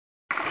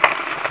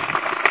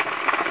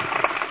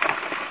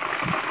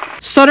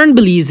Southern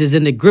Belize is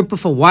in the grip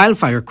of a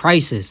wildfire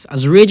crisis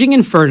as raging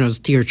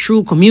infernos tear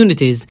through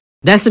communities,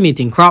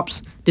 decimating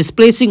crops,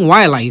 displacing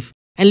wildlife,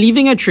 and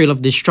leaving a trail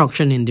of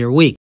destruction in their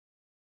wake.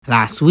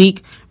 Last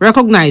week,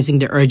 recognizing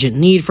the urgent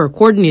need for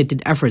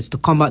coordinated efforts to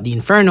combat the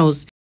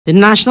infernos, the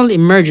National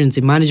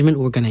Emergency Management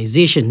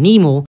Organization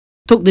 (NEMO)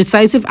 took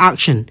decisive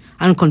action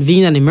and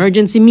convened an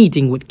emergency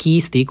meeting with key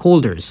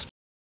stakeholders.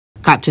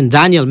 Captain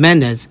Daniel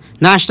Mendez,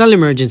 National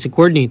Emergency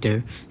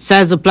Coordinator,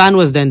 says the plan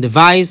was then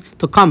devised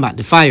to combat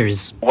the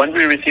fires. When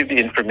we received the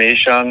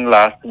information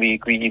last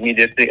week, we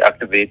immediately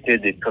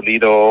activated the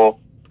Toledo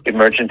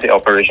Emergency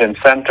Operations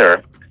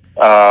Center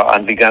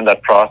and began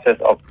that process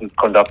of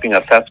conducting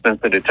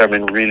assessments to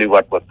determine really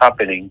what was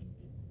happening.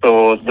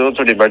 So those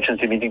were the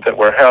emergency meetings that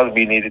were held.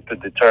 We needed to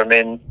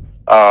determine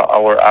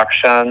our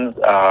actions,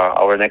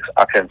 our next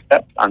action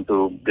steps, and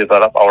to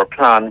develop our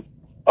plan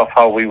of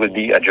how we would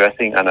be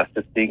addressing and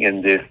assisting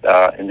in this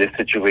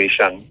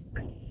situation.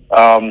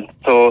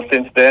 So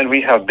since then,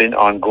 we have been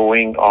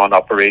ongoing on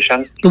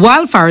operations. The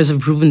wildfires have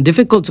proven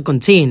difficult to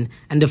contain,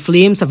 and the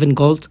flames have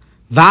engulfed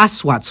vast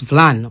swaths of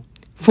land.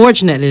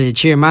 Fortunately, the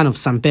chairman of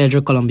San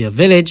Pedro Colombia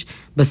Village,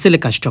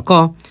 Basilicas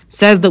Choco,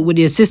 says that with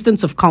the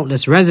assistance of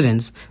countless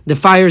residents, the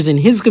fires in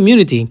his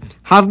community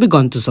have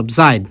begun to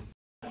subside.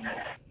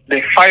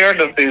 The fire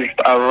that is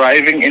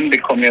arriving in the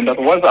community, that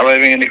was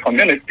arriving in the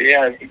community,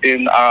 has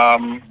been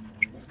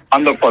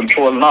under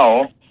control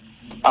now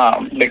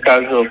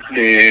because of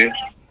the,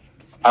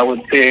 I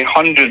would say,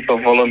 hundreds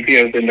of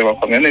volunteers in our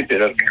community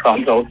that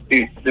comes out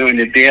during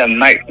the day and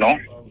night. No,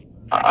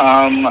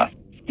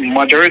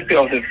 majority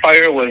of the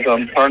fire was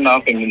turned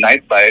off in the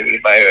night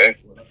by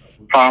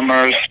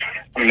farmers,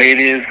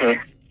 ladies.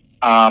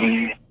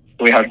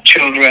 We have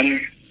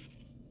children.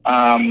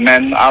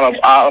 Men,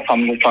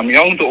 from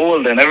young to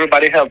old, and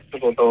everybody helped to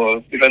go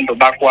to even to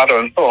backwater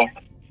and so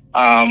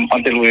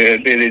until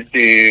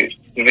the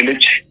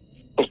village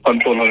took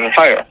control of the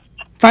fire.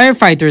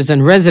 Firefighters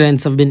and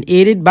residents have been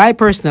aided by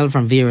personnel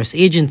from various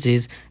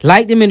agencies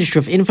like the Ministry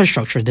of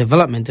Infrastructure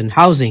Development and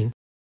Housing.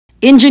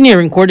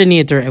 Engineering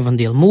Coordinator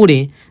Evandale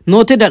Moody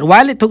noted that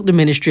while it took the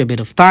ministry a bit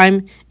of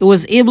time, it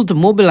was able to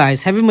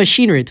mobilize heavy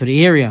machinery to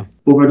the area.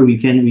 Over the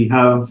weekend, we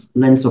have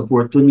lent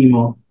support to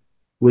NEMO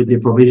with the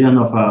provision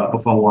of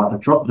a water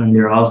truck, and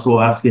they're also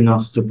asking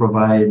us to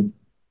provide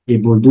a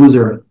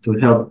bulldozer to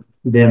help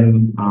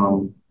them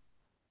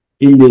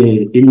in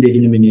the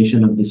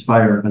elimination of this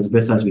fire as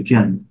best as we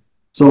can.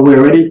 So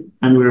we're ready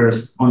and we're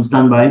on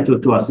standby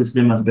to assist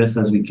them as best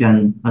as we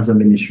can as a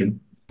ministry.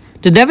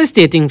 The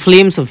devastating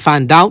flames have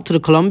fanned out to the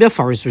Columbia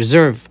Forest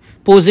Reserve,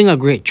 posing a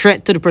great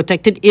threat to the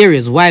protected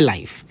area's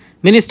wildlife.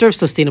 Minister of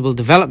Sustainable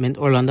Development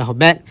Orlando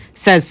Hobet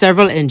says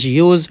several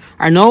NGOs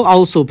are now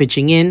also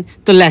pitching in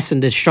to lessen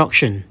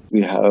destruction.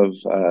 We have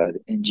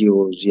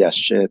NGOs,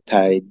 yes,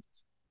 Tide.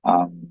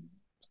 I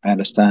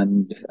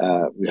understand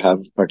we have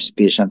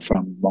participation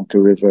from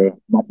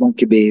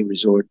Monkey Bay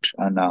Resort,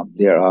 and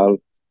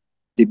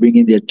they bring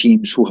in their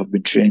teams who have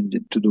been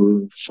trained to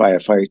do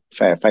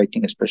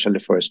firefighting, especially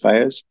forest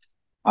fires.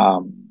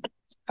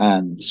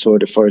 And so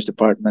the Forest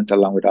Department,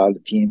 along with all the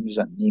teams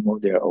and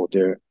NEMO, they're out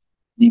there.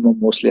 NEMO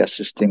mostly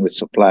assisting with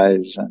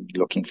supplies and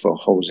looking for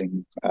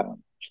housing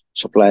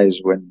supplies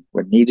when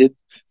needed,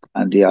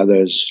 and the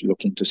others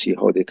looking to see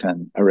how they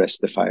can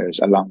arrest the fires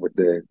along with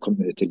the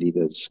community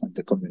leaders and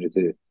the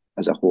community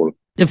as a whole.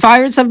 The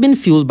fires have been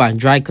fueled by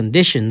dry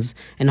conditions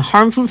and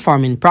harmful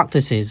farming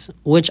practices,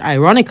 which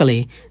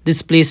ironically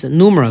displaced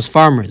numerous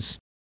farmers.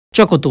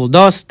 Choco told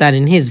us that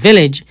in his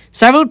village,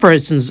 several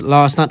persons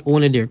lost not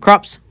only their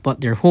crops but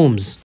their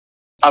homes.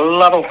 A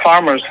lot of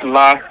farmers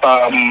lost,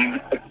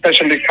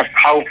 especially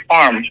cacao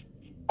farms.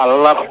 A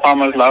lot of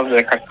farmers lost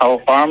their cacao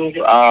farms.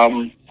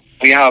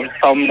 We have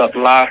some that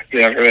lost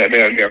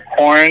their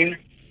corn,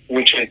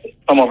 which is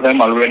some of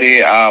them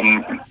already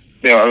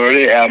they are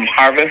already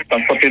harvested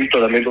and put into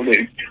the little.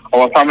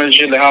 Our farmers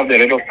usually have their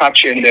little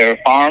patch in their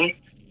farm,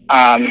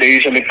 and they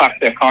usually pack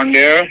their corn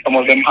there. Some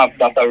of them have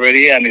that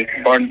already, and it's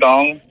burned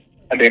down.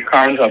 And their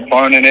corns are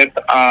burned in it.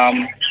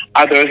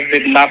 Others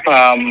did not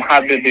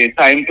have the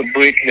time to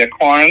break their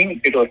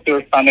corn. It was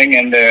still standing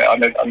on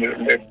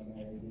the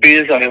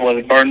trees, and it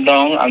was burned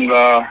down. And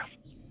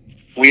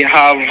we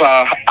have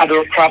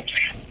other crops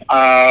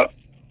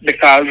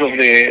because of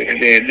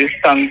the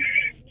distance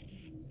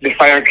the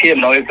fire came.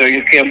 Now it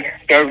came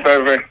very,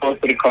 very, very close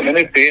to the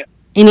community.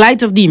 In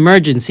light of the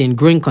emergency and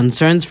growing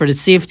concerns for the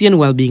safety and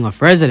well-being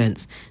of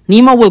residents,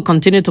 NEMO will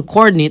continue to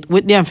coordinate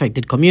with the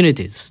affected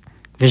communities.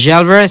 Vejea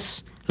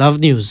Alvarez, Love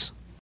News.